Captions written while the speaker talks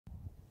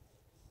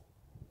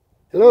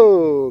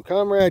Hello,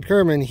 Comrade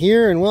Kerman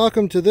here, and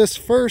welcome to this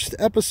first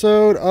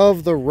episode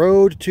of the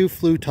Road to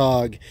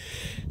Flugtag.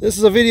 This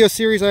is a video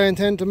series I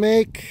intend to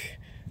make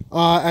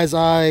as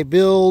I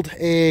build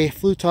a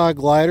Flugtag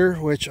glider,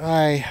 which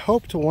I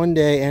hope to one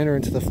day enter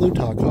into the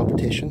Flugtag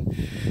competition.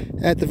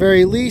 At the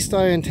very least,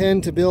 I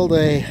intend to build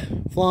a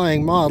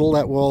flying model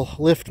that will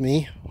lift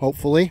me,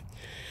 hopefully.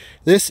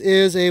 This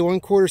is a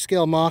 1/4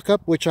 scale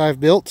mock-up which I've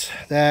built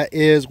that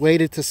is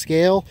weighted to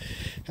scale.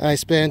 I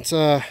spent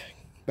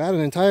about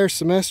an entire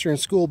semester in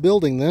school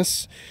building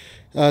this.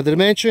 The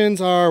dimensions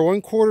are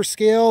 1/4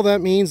 scale. That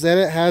means that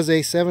it has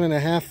a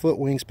 7.5 foot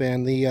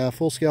wingspan. The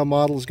full-scale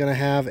model is going to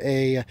have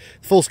a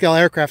full-scale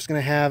aircraft is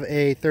going to have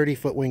a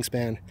 30-foot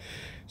wingspan.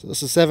 So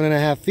this is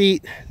 7.5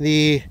 feet.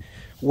 The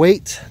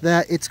weight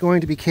that it's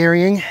going to be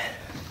carrying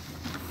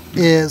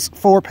is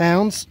 4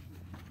 pounds,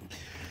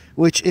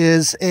 which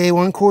is a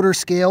 1/4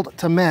 scaled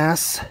to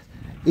mass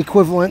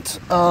equivalent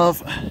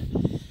of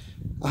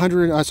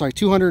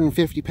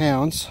 250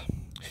 pounds.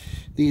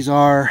 These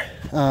are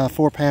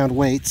 4 pound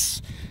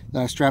weights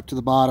that I strapped to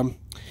the bottom.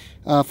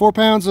 4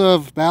 pounds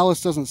of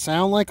ballast doesn't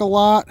sound like a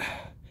lot,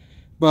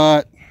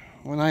 but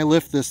when I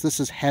lift this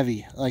is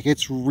heavy. Like,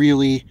 it's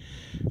really,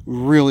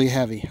 really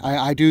heavy.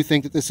 I do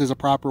think that this is a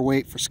proper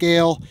weight for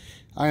scale.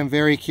 I am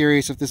very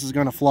curious if this is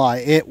going to fly.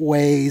 It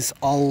weighs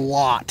a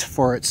lot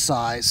for its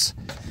size.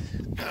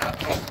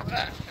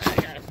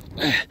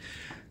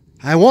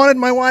 I wanted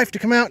my wife to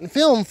come out and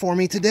film for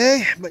me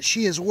today, but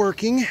she is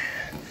working.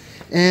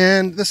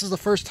 And this is the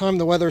first time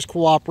the weather's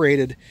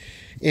cooperated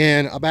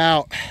in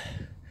about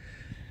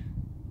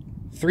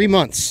 3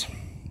 months.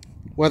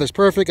 Weather's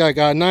perfect. I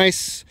got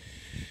nice,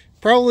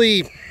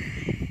 probably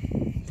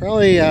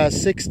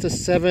 6 to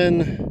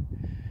 7,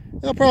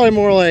 probably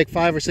more like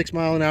 5 or 6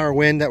 mile an hour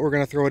wind that we're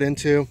going to throw it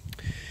into.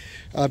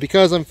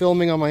 Because I'm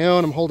filming on my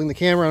own, I'm holding the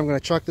camera. I'm going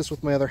to chuck this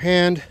with my other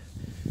hand.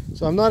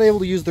 So I'm not able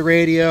to use the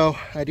radio.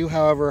 I do,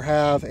 however,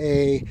 have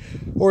a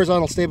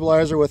horizontal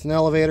stabilizer with an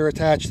elevator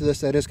attached to this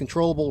that is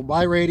controllable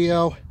by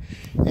radio.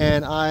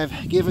 And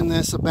I've given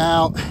this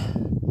about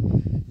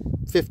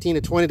 15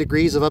 to 20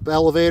 degrees of up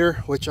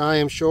elevator, which I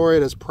am sure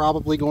it is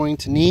probably going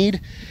to need.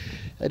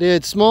 I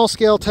did small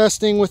scale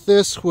testing with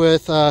this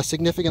with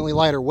significantly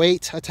lighter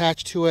weight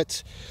attached to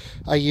it.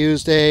 I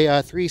used a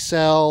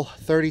 3-cell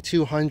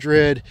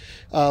 3200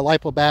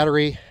 LiPo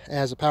battery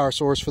as a power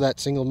source for that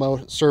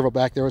single servo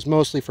back there. It was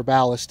mostly for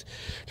ballast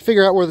to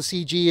figure out where the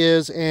CG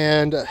is,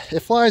 and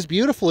it flies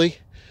beautifully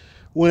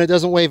when it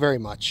doesn't weigh very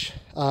much.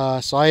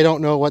 So I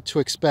don't know what to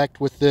expect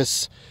with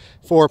this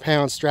 4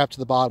 pound strapped to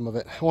the bottom of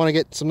it. I want to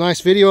get some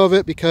nice video of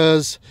it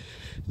because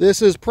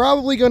this is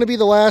probably going to be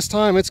the last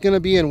time it's going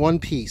to be in one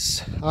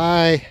piece.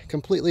 I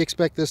completely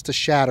expect this to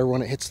shatter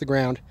when it hits the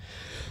ground.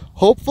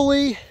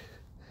 Hopefully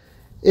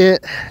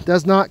it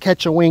does not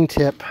catch a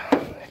wingtip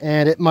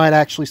and it might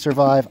actually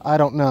survive. I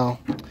don't know.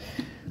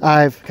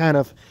 I've kind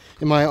of,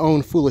 in my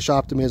own foolish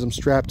optimism,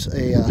 strapped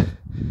a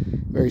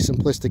very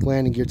simplistic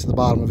landing gear to the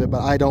bottom of it,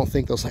 but I don't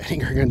think those landing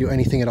gear are going to do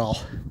anything at all.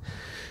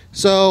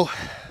 So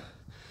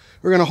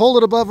we're going to hold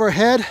it above our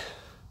head.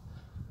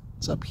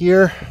 It's up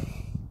here.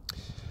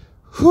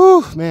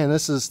 Whew, man,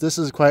 this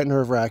is quite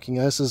nerve-wracking.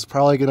 This is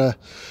probably going to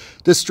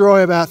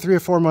destroy about 3 or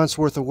 4 months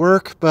worth of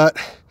work, but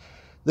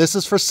this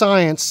is for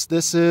science.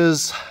 This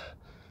is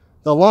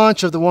the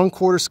launch of the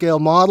 1/4 scale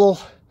model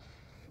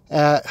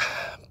at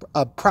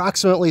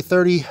approximately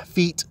 30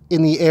 feet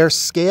in the air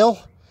scale.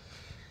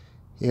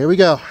 Here we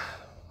go.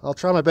 I'll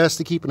try my best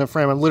to keep it in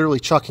frame. I'm literally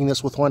chucking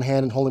this with one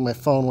hand and holding my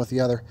phone with the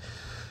other.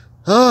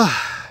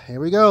 Here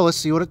we go. Let's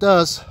see what it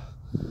does.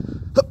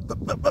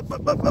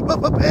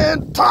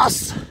 And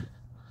toss!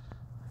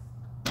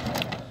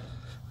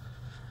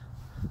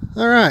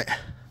 All right.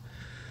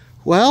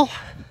 Well,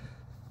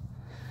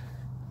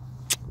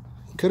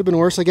 could have been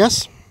worse, I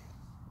guess.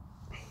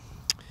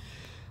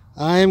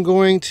 I am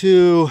going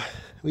to,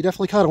 we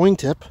definitely caught a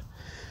wingtip.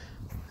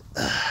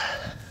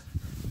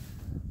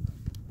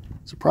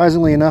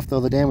 Surprisingly enough, though,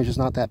 the damage is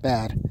not that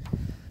bad.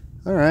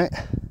 All right.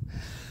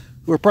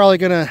 We're probably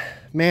going to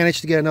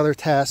manage to get another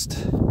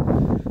test.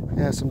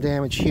 Have some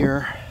damage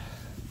here,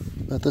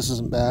 but this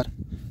isn't bad.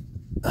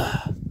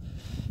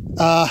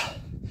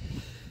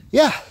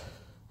 Yeah.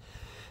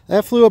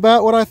 That flew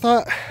about what I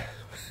thought.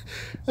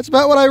 That's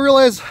about what I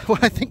realized,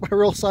 what I think my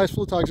real size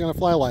Flugtag is going to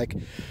fly like.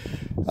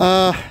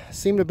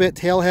 Seemed a bit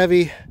tail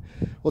heavy.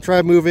 We'll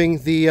try moving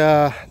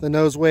the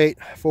nose weight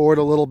forward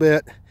a little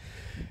bit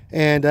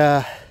and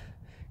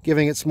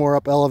giving it some more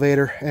up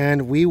elevator,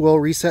 and we will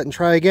reset and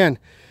try again.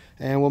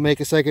 And we'll make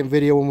a second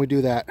video when we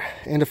do that.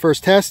 And the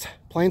first test,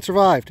 plane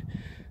survived.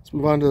 Let's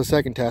move on to the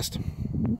second test.